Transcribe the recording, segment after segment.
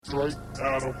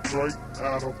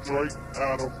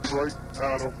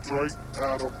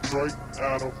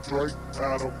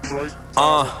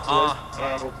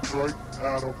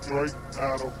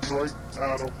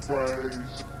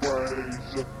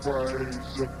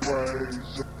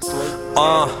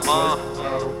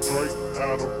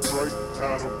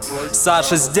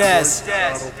Саша здесь.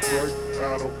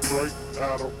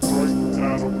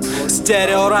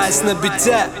 stereoRYZE на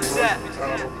бите.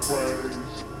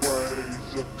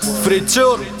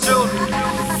 Фритюрница.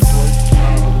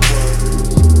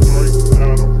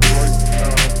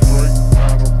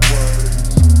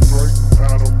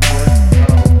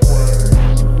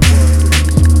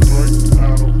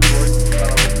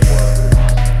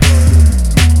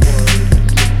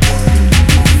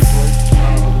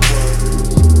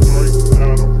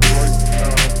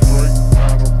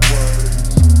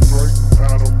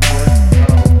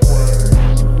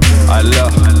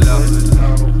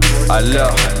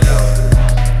 Алло.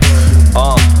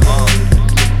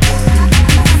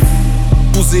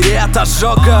 Пузыри от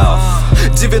ожогов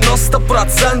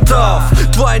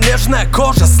 90%. Твоя нежная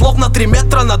кожа словно 3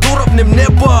 метра над уровнем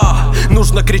неба.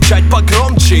 Нужно кричать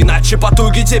погромче, иначе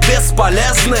потуги тебе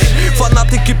бесполезны.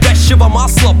 Фанаты кипящего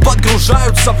масла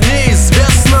погружаются в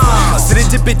неизвестно.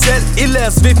 Среди петель и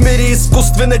лезвий в мире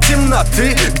искусственной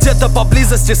темноты где-то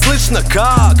поблизости слышно,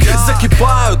 как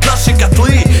закипают наши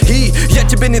котлы. И я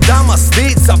тебе не дам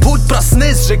остыть. Забудь про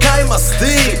сны, сжигай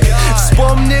мосты.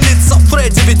 Вспомни лицо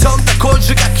Фредди, ведь он такой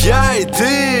же, как я и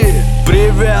ты.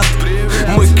 Привет,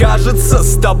 мы, кажется,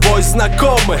 с тобой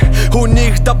знакомы. У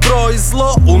них добро и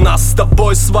зло, у нас с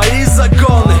тобой свои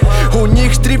законы. У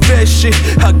них 3 вещи: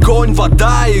 огонь,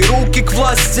 вода и руки к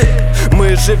власти.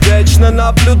 Мы же вечно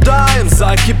наблюдаем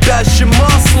за кипящим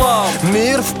маслом.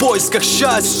 Мир в поисках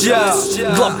счастья,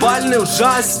 глобальный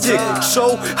ужастик.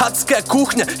 Шоу «Адская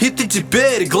кухня», и ты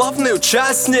теперь главный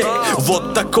участник.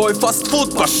 Вот такой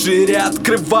фастфуд, пошире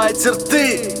открывайте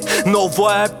рты.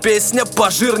 Новая песня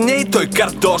пожирней той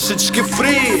картошечки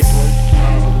фри.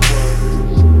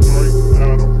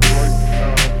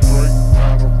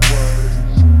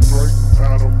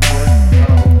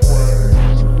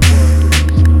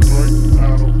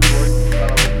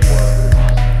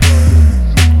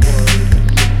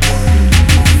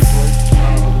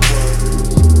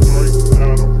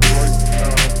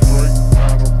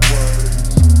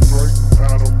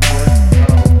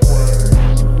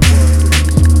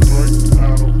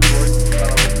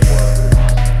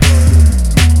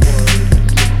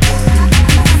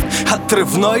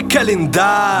 Отрывной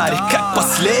календарь, как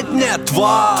последняя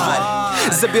тварь,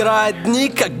 забирает дни,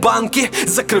 как банки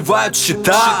закрывают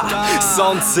счета.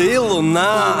 Солнце и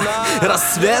луна,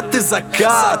 рассвет и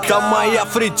закат. А моя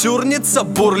фритюрница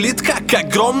бурлит, как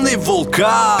огромный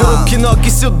вулкан. Руки, ноги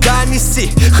сюда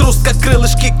неси, хруст, как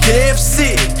крылышки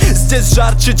KFC. Здесь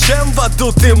жарче, чем в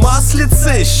аду, ты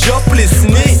маслица еще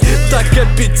плесни. Так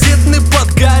аппетитны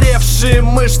подгоревшие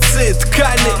мышцы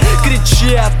ткани.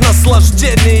 Кричи от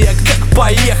наслаждения, как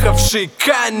поехавший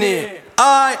Кани.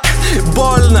 Ай,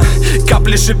 больно,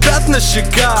 капли шипят на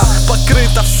щеках.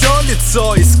 Покрыто все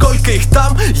лицо, и сколько их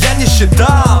там, я не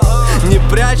считал. Не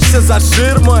прячься за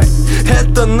ширмой,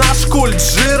 это наш культ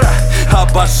жира.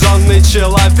 Обожженный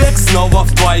человек снова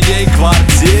в твоей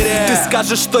квартире. Ты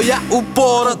скажешь, что я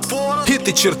упорот, и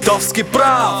ты чертовски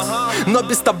прав. Но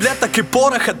без таблеток и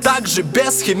пороха, также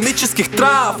без химических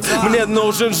трав. Мне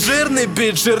нужен жирный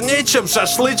бит, жирнее, чем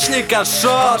шашлычник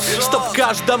ашот, чтоб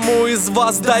каждому из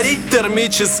вас дарить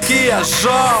термический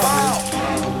ожог.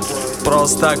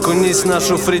 Просто окунись в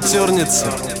нашу фритюрницу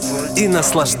и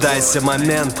наслаждайся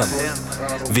моментом.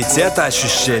 Ведь это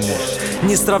ощущение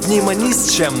несравнимо ни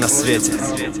с чем на свете.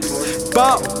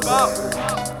 Пау!